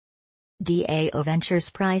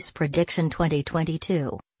DAOventures Price Prediction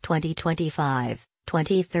 2022, 2025,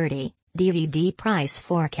 2030, DVD Price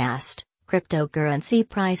Forecast, Cryptocurrency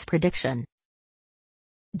Price Prediction.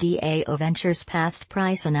 DAOventures Past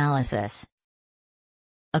Price Analysis.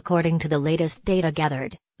 According to the latest data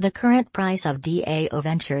gathered, the current price of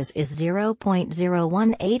DAOventures is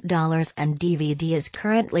 $0.018 and DVD is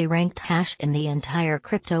currently ranked hash in the entire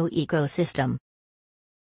crypto ecosystem.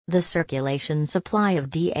 The circulation supply of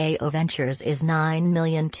DAOventures is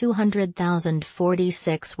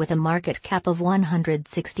 9,200,046 with a market cap of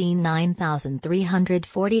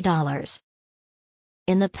 $169,340.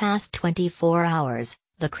 In the past 24 hours,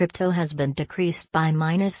 the crypto has been decreased by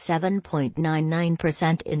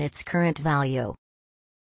 -7.99% in its current value.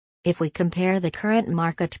 If we compare the current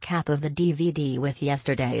market cap of the DVD with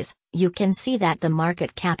yesterday's, you can see that the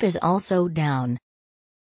market cap is also down.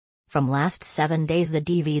 From last 7 days the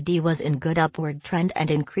DVD was in good upward trend and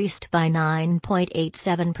increased by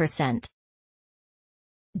 9.87%.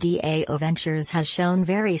 DAOventures has shown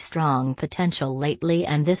very strong potential lately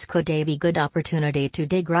and this could be a good opportunity to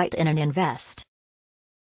dig right in and invest.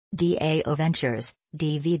 DAOventures,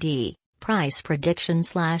 DVD, Price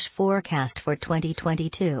Prediction/Forecast for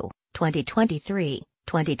 2022, 2023,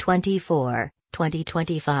 2024,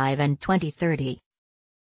 2025 and 2030.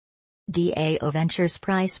 DAOventures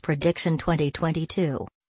Price Prediction 2022.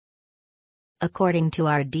 According to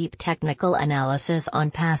our deep technical analysis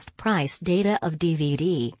on past price data of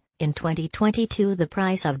DVD, in 2022 the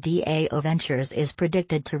price of DAOventures is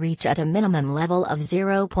predicted to reach at a minimum level of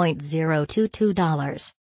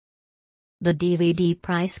 $0.022. The DVD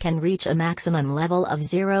price can reach a maximum level of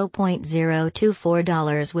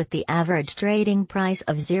 $0.024 with the average trading price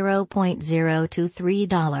of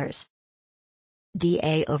 $0.023.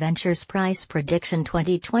 DAOventures Price Prediction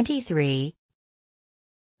 2023.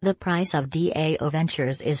 The price of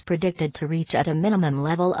DAOventures is predicted to reach at a minimum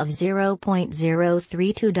level of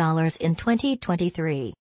 $0.032 in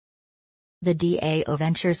 2023. The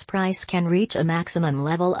DAOventures price can reach a maximum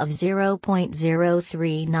level of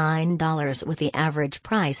 $0.039 with the average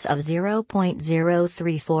price of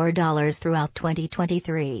 $0.034 throughout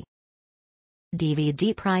 2023.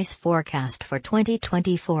 DVD Price Forecast for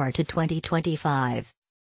 2024 to 2025.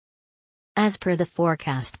 As per the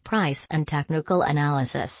forecast price and technical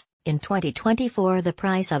analysis, in 2024 the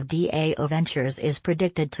price of DAOventures is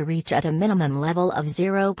predicted to reach at a minimum level of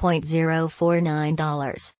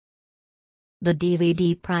 $0.049. The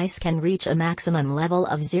DVD price can reach a maximum level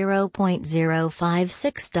of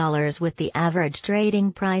 $0.056 with the average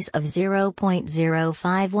trading price of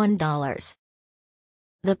 $0.051.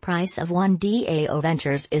 The price of one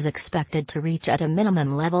DAOventures is expected to reach at a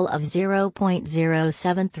minimum level of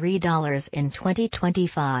 $0.073 in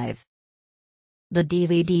 2025. The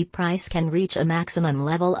DVD price can reach a maximum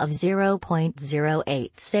level of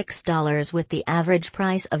 $0.086 with the average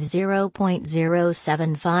price of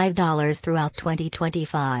 $0.075 throughout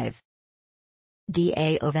 2025.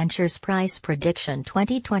 DAOventures Price Prediction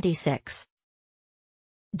 2026.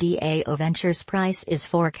 DAOventures price is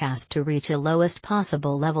forecast to reach a lowest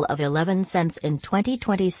possible level of 11 cents in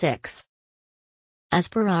 2026. As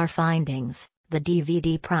per our findings, the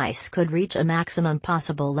DVD price could reach a maximum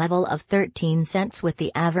possible level of 13 cents with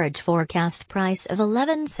the average forecast price of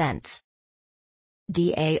 11 cents.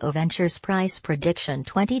 DAOventures Price Prediction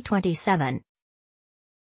 2027.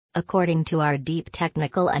 According to our deep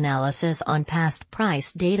technical analysis on past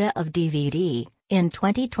price data of DVD, in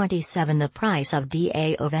 2027 the price of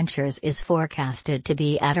DAOventures is forecasted to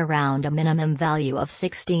be at around a minimum value of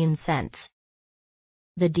 16 cents.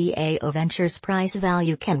 The DAOventures price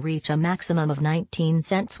value can reach a maximum of 19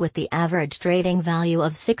 cents with the average trading value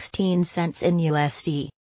of 16 cents in USD.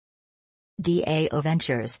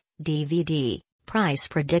 DAOventures, DVD, Price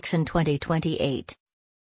Prediction 2028.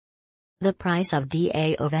 The price of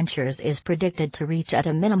DAOventures is predicted to reach at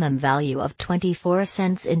a minimum value of 24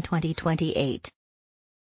 cents in 2028.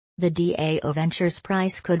 The DAOventures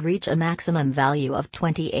price could reach a maximum value of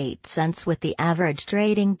 28 cents with the average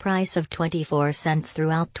trading price of 24 cents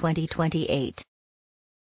throughout 2028.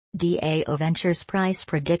 DAOventures Price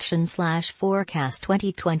Prediction/Forecast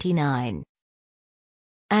 2029.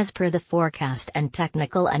 As per the forecast and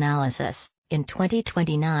technical analysis, in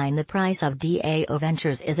 2029 the price of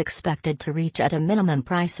DAOventures is expected to reach at a minimum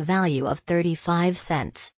price value of 35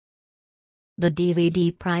 cents. The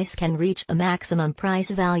DVD price can reach a maximum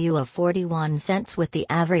price value of 41 cents with the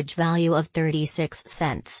average value of 36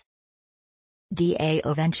 cents.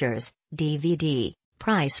 DAOventures, DVD,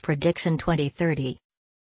 Price Prediction 2030.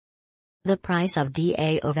 The price of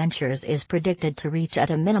DAOventures is predicted to reach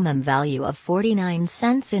at a minimum value of 49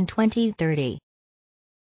 cents in 2030.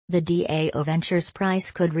 The DAOventures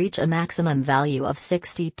price could reach a maximum value of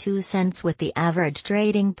 62 cents with the average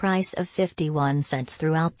trading price of 51 cents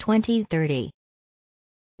throughout 2030.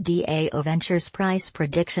 DAOventures price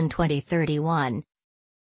prediction 2031.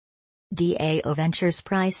 DAOventures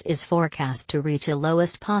price is forecast to reach a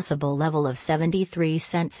lowest possible level of 73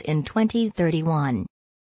 cents in 2031.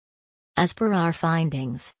 As per our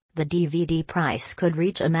findings, the DVD price could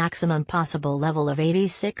reach a maximum possible level of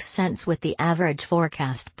 86 cents with the average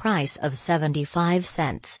forecast price of 75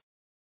 cents.